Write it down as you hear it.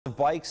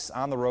bikes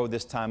on the road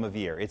this time of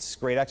year. It's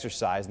great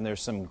exercise, and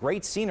there's some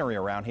great scenery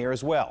around here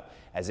as well.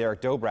 As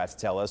Eric Dobratz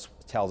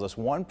tells us,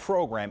 one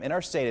program in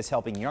our state is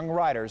helping young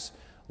riders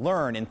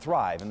learn and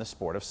thrive in the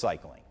sport of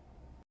cycling.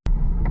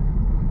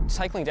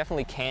 Cycling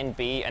definitely can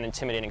be an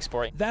intimidating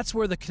sport. That's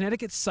where the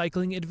Connecticut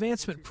Cycling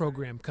Advancement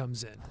Program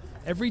comes in.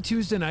 Every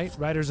Tuesday night,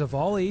 riders of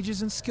all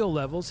ages and skill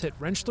levels hit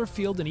Rentschler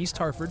Field in East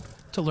Hartford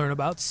to learn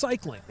about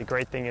cycling. The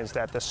great thing is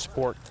that the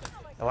sport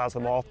allows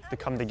them all to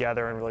come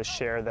together and really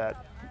share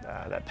that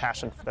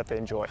passion that they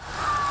enjoy.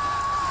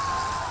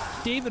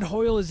 David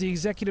Hoyle is the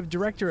executive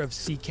director of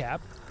CCAP.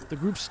 The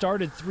group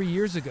started 3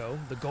 years ago.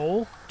 The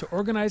goal, to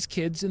organize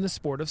kids in the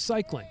sport of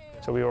cycling.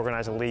 So we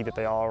organize a league that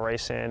they all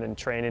race in and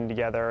train in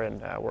together,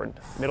 and we're in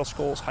middle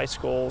schools, high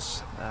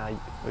schools.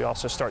 We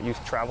also start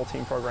youth travel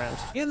team programs.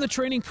 And the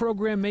training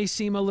program may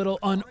seem a little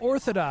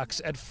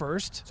unorthodox at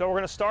first. So we're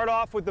going to start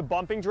off with the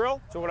bumping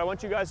drill. So what I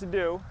want you guys to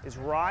do is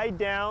ride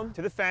down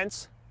to the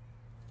fence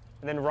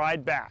and then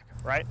ride back,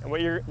 right?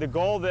 And the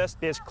goal of this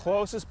is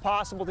close as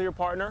possible to your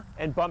partner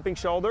and bumping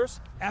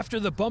shoulders. After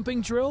the bumping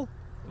drill,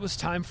 it was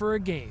time for a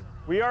game.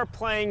 We are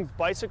playing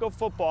bicycle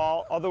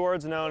football,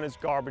 otherwise known as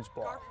garbage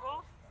ball.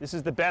 This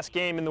is the best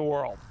game in the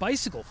world.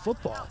 Bicycle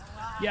football?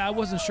 Yeah, I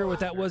wasn't sure what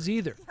that was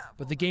either.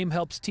 But the game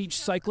helps teach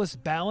cyclists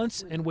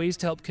balance and ways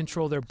to help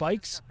control their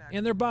bikes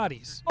and their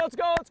bodies. Let's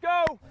go, let's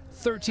go!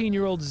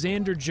 13-year-old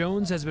Xander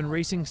Jones has been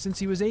racing since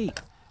he was 8.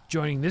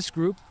 Joining this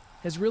group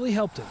has really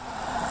helped him.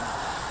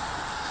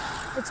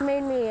 It's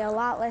made me a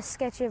lot less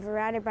sketchy of a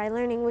rider by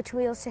learning which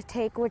wheels to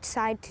take, which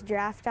side to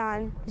draft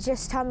on. It's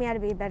just taught me how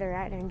to be a better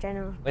rider in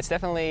general. It's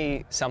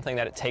definitely something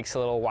that it takes a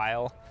little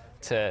while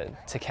to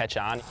catch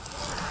on.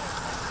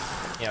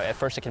 You know, at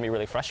first it can be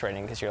really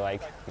frustrating because you're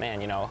like, man,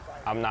 you know,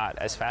 I'm not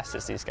as fast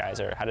as these guys,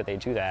 or how did they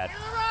do that?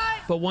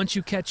 But once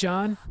you catch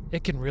on,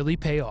 it can really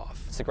pay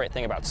off. It's the great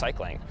thing about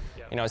cycling,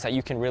 you know, is that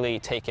you can really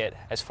take it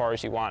as far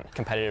as you want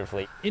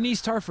competitively. In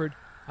East Hartford,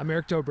 I'm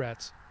Eric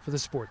Dobratz for the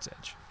Sports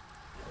Edge.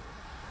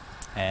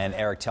 And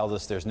Eric tells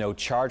us there's no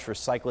charge for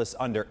cyclists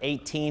under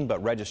 18,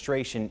 but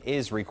registration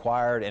is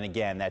required. And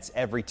again, that's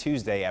every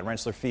Tuesday at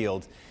Rentschler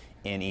Field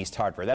in East Hartford.